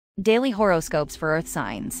Daily horoscopes for Earth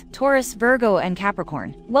signs, Taurus, Virgo, and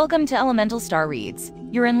Capricorn. Welcome to Elemental Star Reads,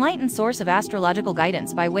 your enlightened source of astrological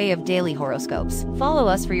guidance by way of daily horoscopes. Follow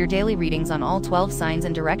us for your daily readings on all 12 signs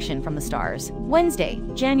and direction from the stars. Wednesday,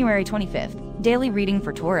 January 25th. Daily reading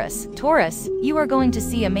for Taurus. Taurus, you are going to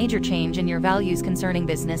see a major change in your values concerning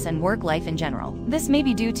business and work life in general. This may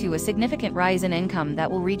be due to a significant rise in income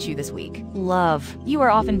that will reach you this week. Love. You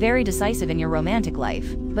are often very decisive in your romantic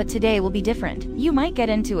life, but today will be different. You might get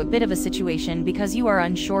into a bit of a situation because you are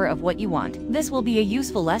unsure of what you want. This will be a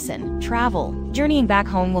useful lesson. Travel. Journeying back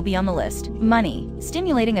home will be on the list. Money.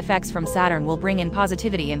 Stimulating effects from Saturn will bring in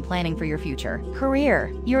positivity in planning for your future.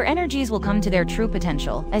 Career. Your energies will come to their true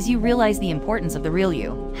potential as you realize the importance of the real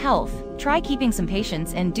you. Health. Try keeping some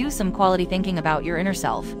patience and do some quality thinking about your inner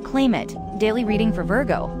self. Claim it. Daily reading for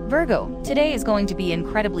Virgo. Virgo, today is going to be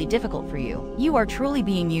incredibly difficult for you. You are truly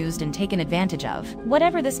being used and taken advantage of.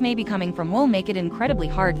 Whatever this may be coming from will make it incredibly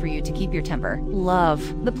hard for you to keep your temper.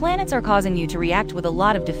 Love. The planets are causing you to react with a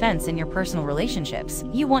lot of defense in your personal relationships.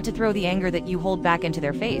 You want to throw the anger that you hold back into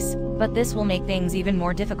their face, but this will make things even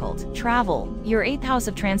more difficult. Travel. Your 8th house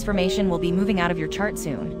of transformation will be moving out of your chart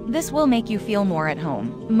soon. This will make you feel more at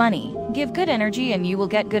home. Money. Give good energy and you will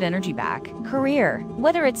get good energy back. Career.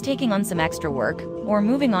 Whether it's taking on some extra work or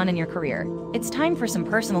moving on in your career, it's time for some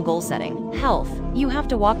personal goal setting. Health. You have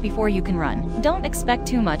to walk before you can run. Don't expect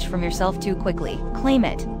too much from yourself too quickly. Claim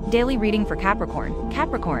it. Daily reading for Capricorn.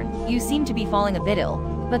 Capricorn, you seem to be falling a bit ill,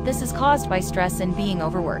 but this is caused by stress and being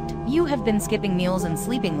overworked. You have been skipping meals and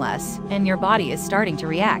sleeping less, and your body is starting to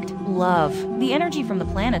react. Love. The energy from the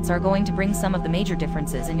planets are going to bring some of the major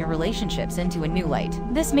differences in your relationships into a new light.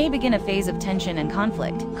 This may begin a phase of tension and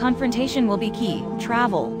conflict. Confrontation will be key.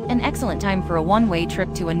 Travel. An excellent time for a one-way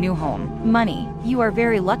trip to a new home. Money. You are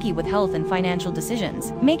very lucky with health and financial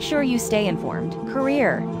decisions. Make sure you stay informed.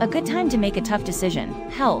 Career. A good time to make a tough decision.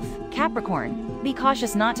 Health. Capricorn. Be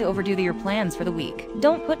cautious not to overdo your plans for the week.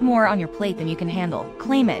 Don't put more on your plate than you can handle.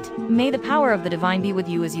 Claim it. May the power of the divine be with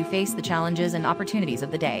you as you face the challenges and opportunities of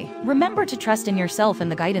the day. Remember to trust in yourself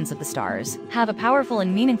and the guidance of the stars. Have a powerful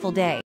and meaningful day.